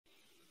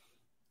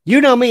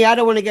You know me, I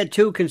don't want to get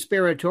too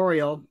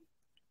conspiratorial.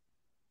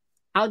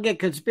 I'll get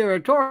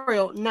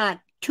conspiratorial, not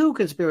too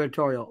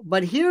conspiratorial.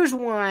 But here's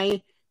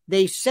why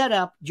they set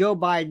up Joe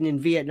Biden in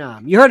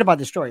Vietnam. You heard about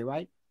the story,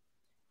 right?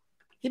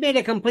 He made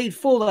a complete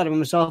fool out of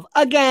himself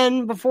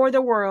again before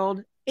the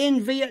world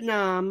in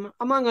Vietnam,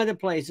 among other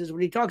places,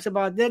 when he talks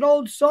about that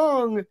old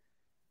song,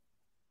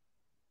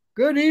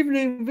 Good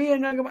Evening,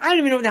 Vietnam. I don't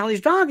even know what the hell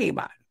he's talking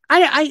about.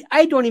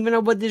 I don't even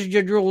know what this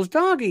jadrul is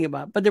talking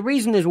about. But the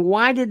reason is,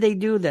 why did they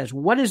do this?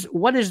 What is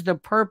the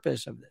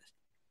purpose of this?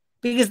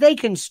 Because they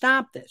can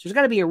stop this. There's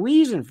got to be a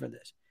reason for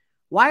this.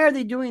 Why are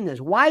they doing this?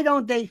 Why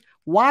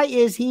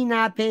is he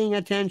not paying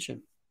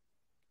attention?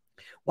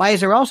 Why is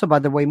there also, by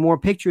the way, more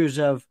pictures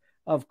of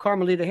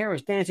Carmelita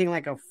Harris dancing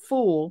like a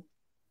fool?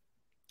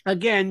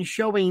 Again,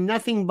 showing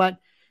nothing but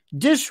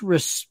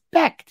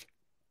disrespect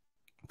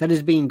that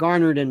is being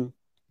garnered and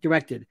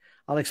directed.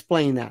 I'll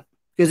explain that.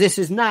 Because this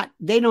is not,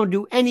 they don't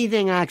do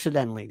anything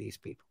accidentally, these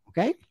people.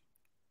 Okay?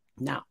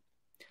 Now,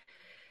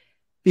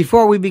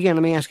 before we begin,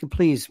 let me ask you,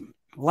 please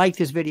like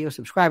this video,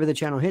 subscribe to the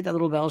channel, hit that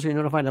little bell so you're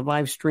notified of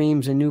live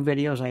streams and new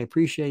videos. I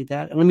appreciate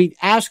that. And let me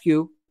ask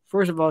you,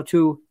 first of all,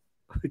 to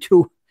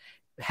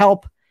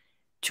help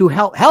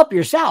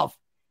yourself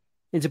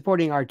in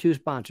supporting our two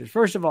sponsors.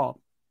 First of all,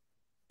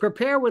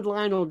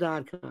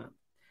 preparewithlionel.com.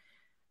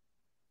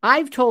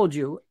 I've told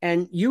you,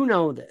 and you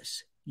know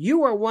this,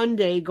 you are one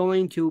day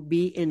going to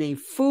be in a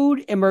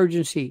food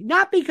emergency,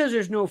 not because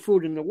there's no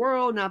food in the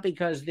world, not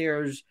because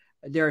there's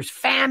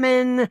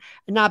famine,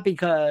 not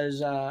because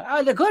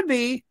there could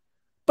be,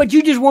 but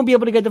you just won't be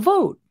able to get the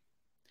food.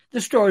 The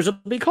stores will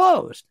be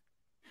closed.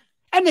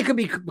 And they could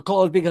be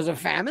closed because of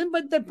famine,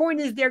 but the point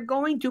is they're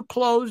going to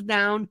close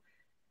down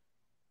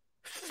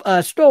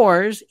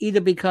stores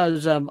either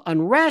because of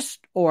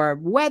unrest or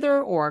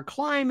weather or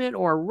climate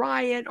or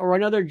riot or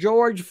another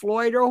George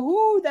Floyd or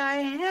who the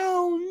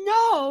hell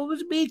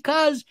knows,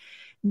 because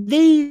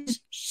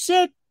these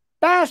sick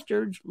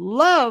bastards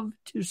love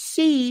to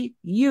see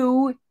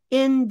you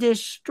in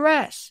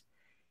distress.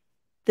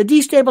 The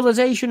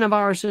destabilization of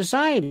our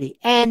society,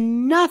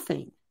 and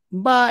nothing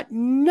but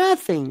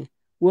nothing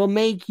will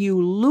make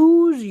you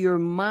lose your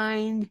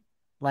mind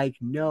like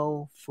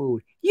no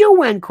food. You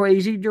went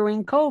crazy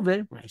during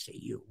COVID. When I say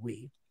you,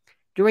 we.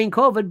 During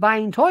COVID,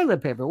 buying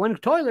toilet paper, when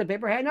toilet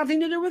paper had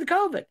nothing to do with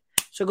COVID.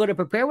 So go to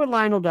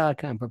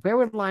preparewithlionel.com,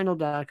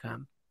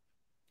 preparewithlionel.com.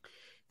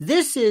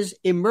 This is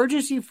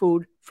emergency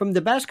food from the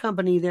best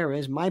company there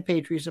is, My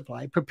Patriot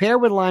Supply,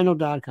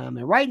 preparewithlionel.com.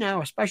 And right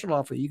now, a special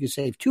offer, you can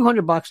save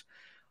 $200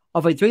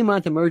 of a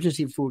 3-month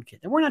emergency food kit.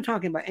 And we're not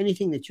talking about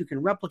anything that you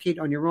can replicate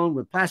on your own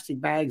with plastic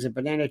bags and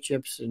banana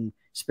chips and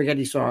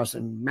spaghetti sauce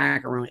and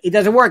macaroni. It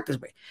doesn't work this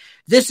way.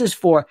 This is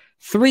for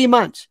 3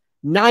 months,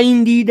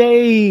 90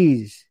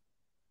 days.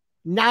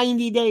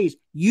 90 days.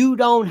 You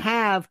don't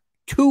have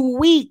 2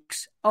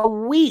 weeks, a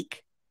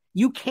week.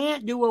 You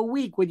can't do a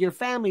week with your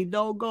family.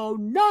 They'll go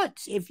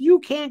nuts. If you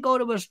can't go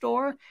to a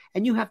store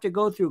and you have to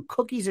go through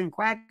cookies and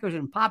crackers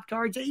and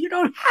Pop-Tarts, you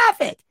don't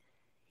have it.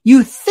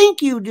 You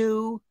think you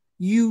do.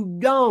 You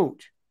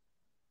don't.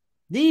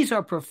 These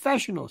are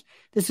professionals.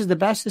 This is the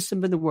best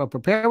system in the world.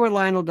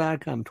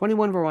 Preparewithlionel.com.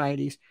 21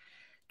 varieties,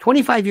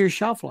 25 years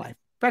shelf life.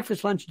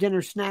 Breakfast, lunch,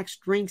 dinner, snacks,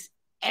 drinks,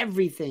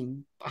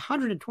 everything.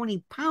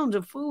 120 pounds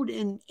of food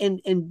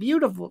in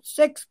beautiful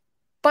 6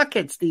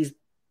 buckets. These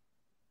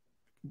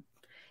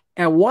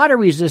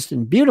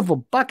water-resistant, beautiful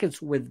buckets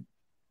with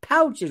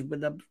pouches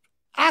with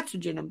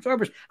oxygen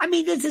absorbers. I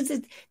mean, this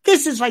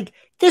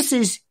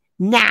is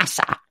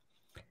NASA.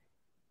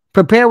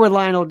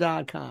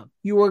 Preparewithlionel.com.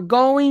 You are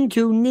going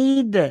to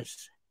need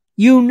this.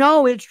 You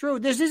know it's true.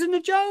 This isn't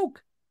a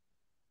joke.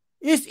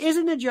 This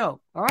isn't a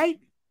joke. All right?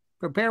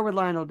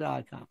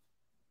 Preparewithlionel.com.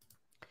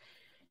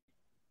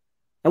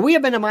 And we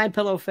have been a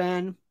MyPillow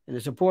fan and a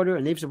supporter,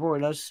 and they've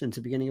supported us since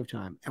the beginning of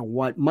time. And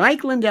what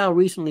Mike Lindell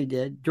recently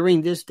did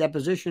during this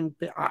deposition,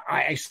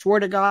 I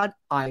swear to God,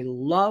 I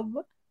love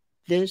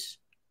this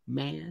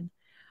man.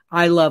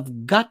 I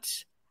love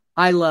guts.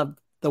 I love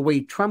the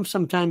way Trump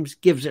sometimes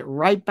gives it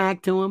right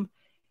back to him.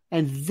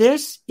 And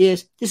this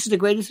is the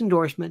greatest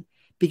endorsement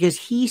because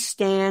he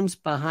stands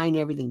behind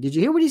everything. Did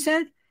you hear what he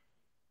said?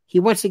 He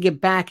wants to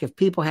give back if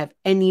people have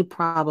any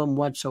problem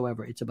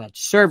whatsoever. It's about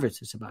service.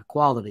 It's about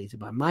quality. It's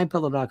about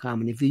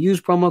MyPillow.com. And if you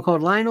use promo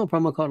code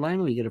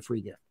Lionel, you get a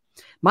free gift.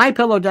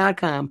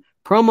 MyPillow.com,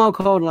 promo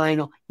code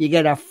Lionel, you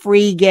get a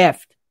free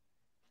gift.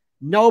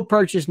 No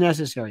purchase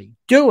necessary.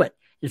 Do it.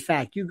 In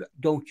fact,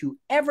 don't you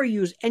ever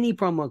use any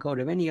promo code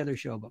of any other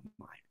show but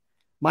mine.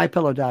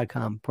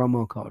 MyPillow.com,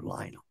 promo code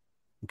Lionel.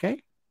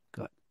 Okay?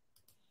 Good.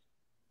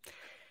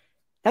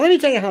 Now, let me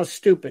tell you how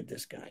stupid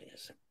this guy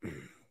is.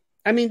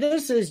 I mean,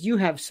 you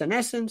have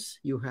senescence.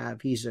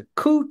 He's a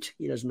coot.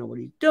 He doesn't know what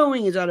he's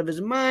doing. He's out of his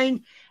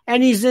mind.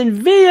 And he's in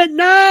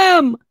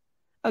Vietnam,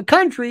 a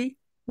country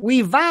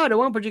we vowed at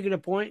one particular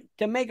point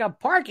to make a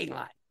parking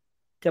lot,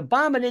 to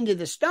bomb it into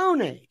the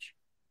Stone Age.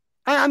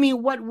 I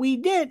mean, what we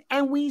did,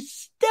 and we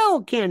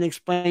still can't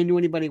explain to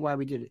anybody why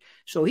we did it.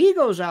 So he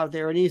goes out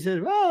there and he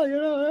says,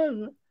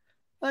 well,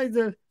 like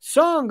the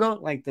song goes,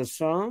 like the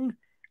song.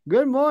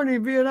 Good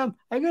morning, Vietnam.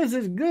 I guess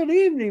it's good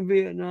evening,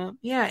 Vietnam.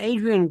 Yeah,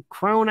 Adrian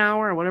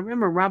Cronauer or whatever.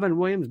 Remember Robin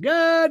Williams?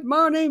 Good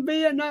morning,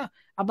 Vietnam.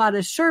 About a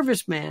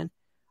serviceman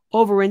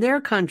over in their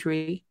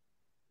country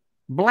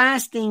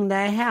blasting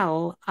the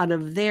hell out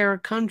of their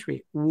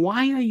country.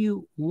 Why are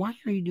you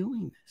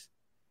doing this?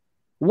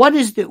 What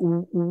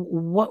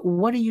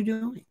are you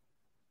doing?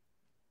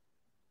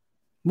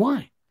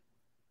 Why?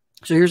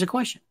 So here's a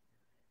question.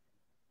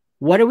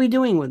 What are we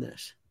doing with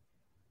this?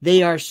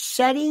 They are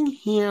setting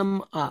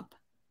him up.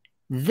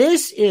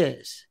 This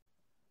is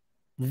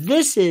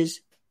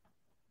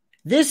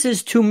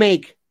to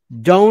make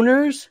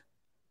donors,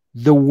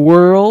 the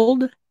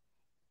world,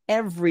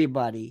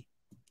 everybody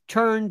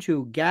turn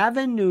to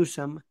Gavin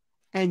Newsom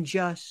and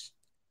just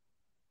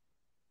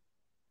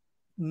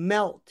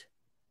melt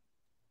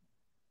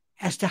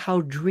as to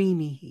how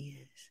dreamy he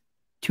is.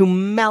 To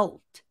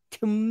melt.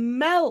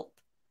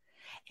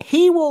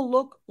 He will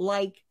look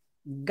like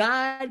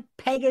God,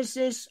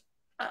 Pegasus,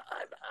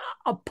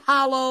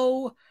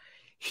 Apollo.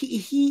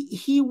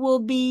 He will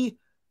be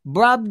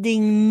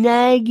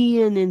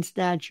Brobdingnagian in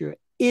stature,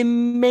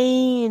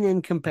 immane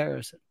in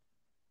comparison.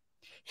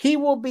 He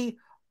will be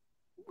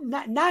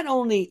not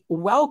only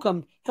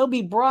welcomed, he'll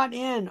be brought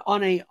in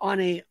on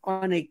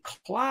a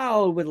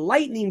cloud with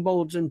lightning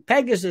bolts and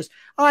Pegasus.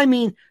 I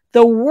mean,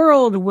 the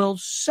world will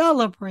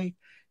celebrate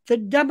the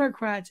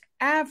Democrats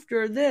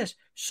after this.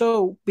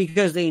 So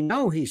because they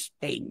know he's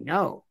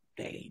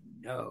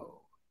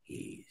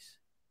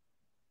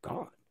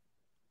gone.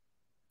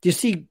 Do you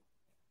see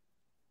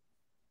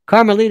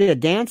Carmelita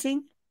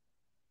dancing?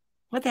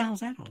 What the hell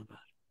is that all about?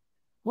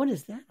 What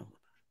is that all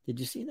about? Did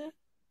you see that?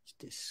 It's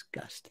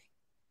disgusting.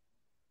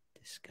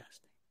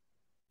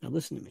 Now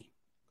listen to me.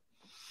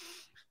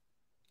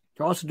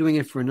 They're also doing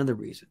it for another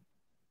reason.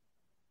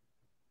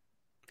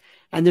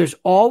 And there's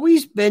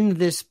always been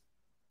this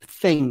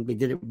thing. They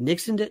did it.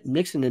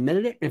 Nixon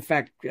admitted it. In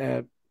fact,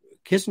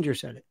 Kissinger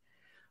said it.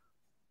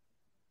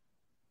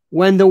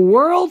 When the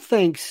world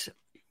thinks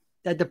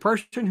that the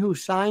person who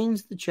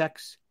signs the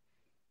checks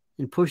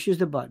and pushes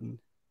the button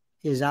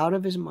is out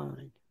of his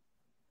mind,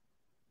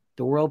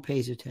 the world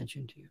pays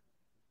attention to you.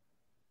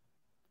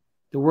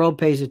 The world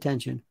pays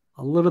attention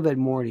a little bit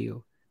more to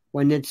you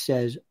when it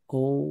says,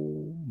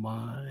 oh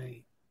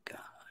my God.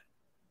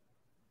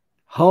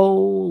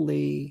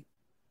 Holy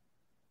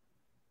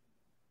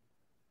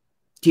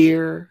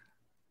dear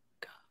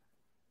God.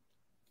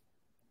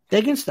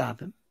 They can stop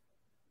him.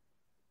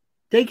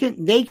 They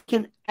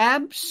can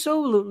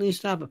absolutely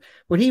stop him.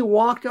 When he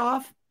walked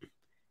off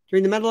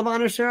during the Medal of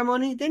Honor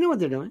ceremony, they know what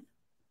they're doing.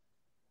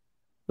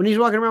 When he's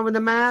walking around with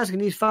the mask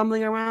and he's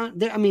fumbling around,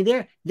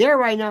 they're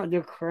right now,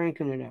 they're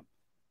cranking it up.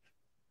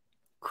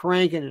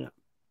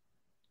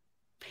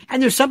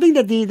 And there's something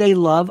that they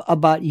love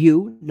about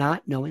you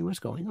not knowing what's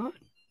going on.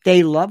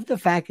 They love the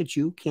fact that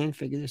you can't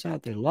figure this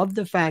out. They love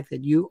the fact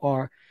that you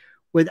are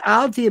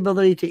without the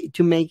ability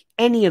to make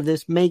any of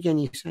this make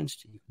any sense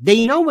to you.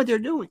 They know what they're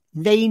doing.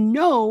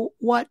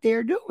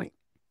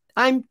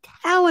 I'm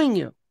telling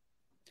you.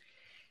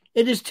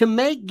 It is to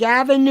make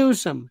Gavin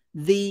Newsom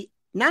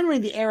not only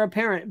the heir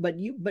apparent, but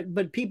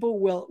people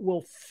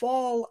will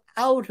fall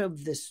out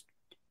of this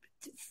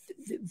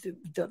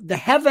the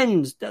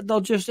heavens.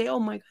 They'll just say, oh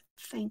my God,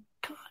 thank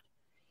God.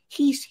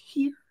 He's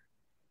here.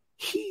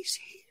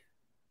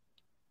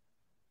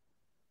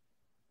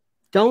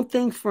 Don't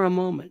think for a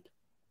moment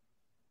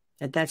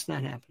that that's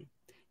not happening.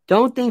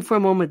 Don't think for a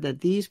moment that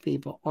these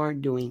people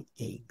aren't doing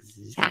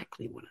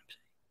exactly what I'm saying.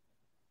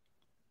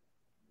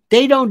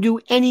 They don't do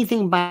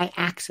anything by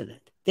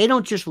accident. They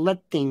don't just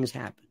let things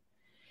happen.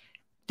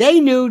 They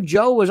knew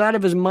Joe was out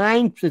of his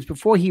mind since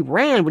before he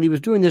ran when he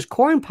was doing this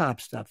corn pop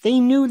stuff. They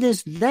knew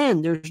this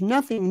then. There's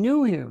nothing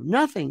new here.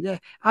 Nothing.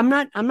 I'm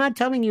not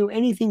telling you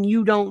anything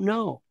you don't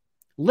know.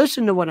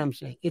 Listen to what I'm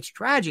saying. It's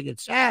tragic.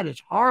 It's sad.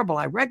 It's horrible.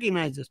 I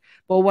recognize this.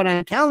 But what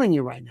I'm telling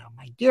you right now,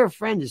 my dear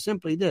friend, is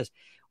simply this.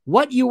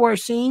 What you are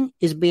seeing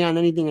is beyond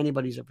anything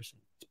anybody's ever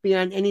seen. It's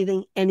beyond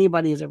anything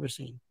anybody has ever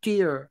seen.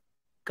 Dear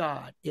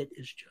God, it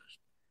is just.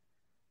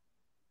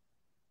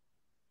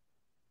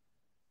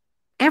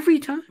 Every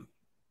time.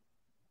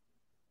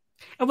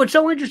 And what's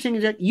so interesting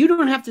is that you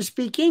don't have to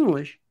speak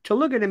English to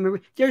look at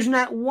him. There's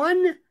not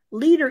one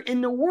leader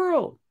in the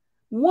world,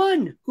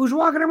 one who's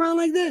walking around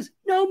like this.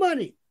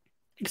 Nobody.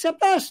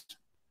 Except us.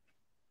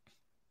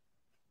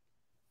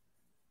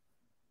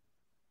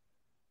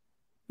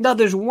 Now,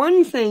 there's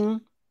one thing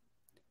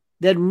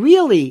that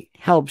really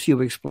helps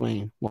you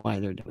explain why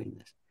they're doing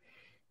this.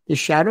 The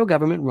shadow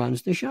government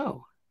runs the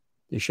show.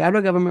 The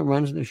shadow government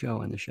runs the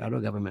show, and the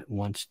shadow government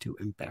wants to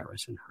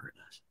embarrass and hurt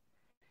us.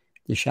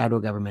 The shadow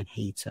government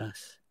hates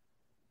us.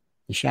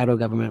 The shadow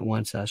government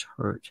wants us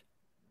hurt,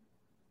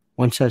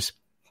 wants us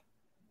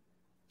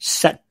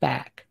set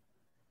back,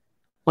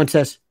 wants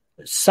us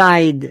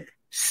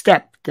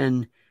sidestepped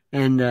and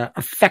and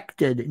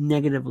affected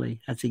negatively.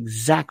 That's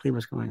exactly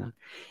what's going on.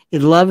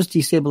 It loves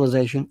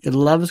destabilization. It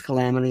loves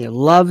calamity. It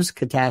loves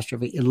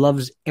catastrophe. It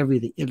loves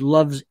everything. It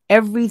loves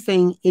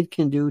everything it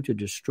can do to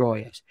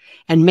destroy us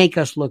and make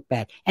us look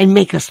bad and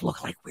make us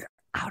look like we're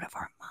out of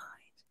our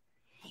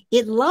minds.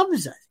 It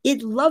loves us.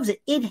 It loves it.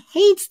 It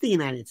hates the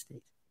United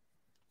States.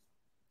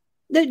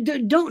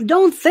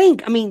 Don't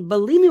think. I mean,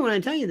 believe me when I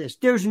tell you this.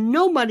 There's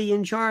nobody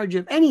in charge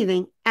of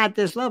anything at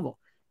this level.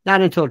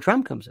 Not until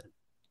Trump comes in.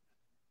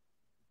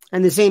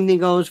 And the same thing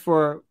goes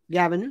for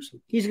Gavin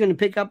Newsom. He's going to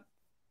pick up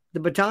the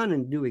baton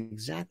and do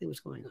exactly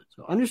what's going on.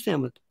 So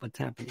understand what's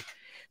happening.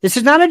 This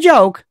is not a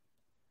joke.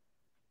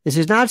 This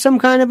is not some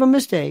kind of a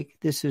mistake.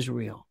 This is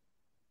real.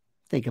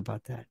 Think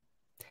about that.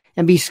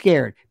 And be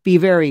scared. Be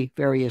very,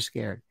 very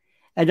scared.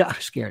 And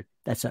scared.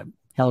 That's a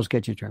Hell's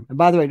Kitchen term. And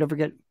by the way, don't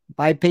forget,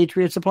 buy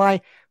Patriot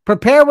Supply.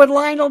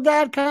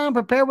 Preparewithlionel.com.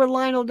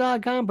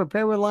 Preparewithlionel.com.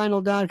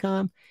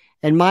 Preparewithlionel.com.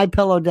 And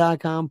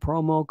mypillow.com.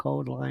 Promo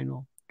code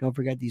Lionel. Don't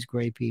forget these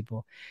great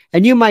people.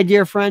 And you, my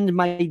dear friend,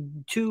 my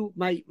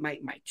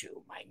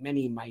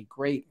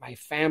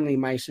family,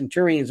 my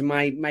centurions,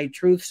 my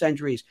truth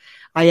centuries.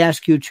 I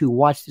ask you to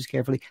watch this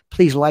carefully.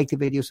 Please like the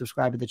video,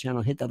 subscribe to the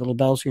channel, hit that little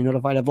bell so you're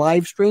notified of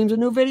live streams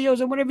and new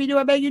videos. And whatever you do,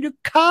 I beg you to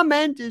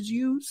comment as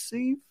you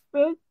see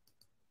fit.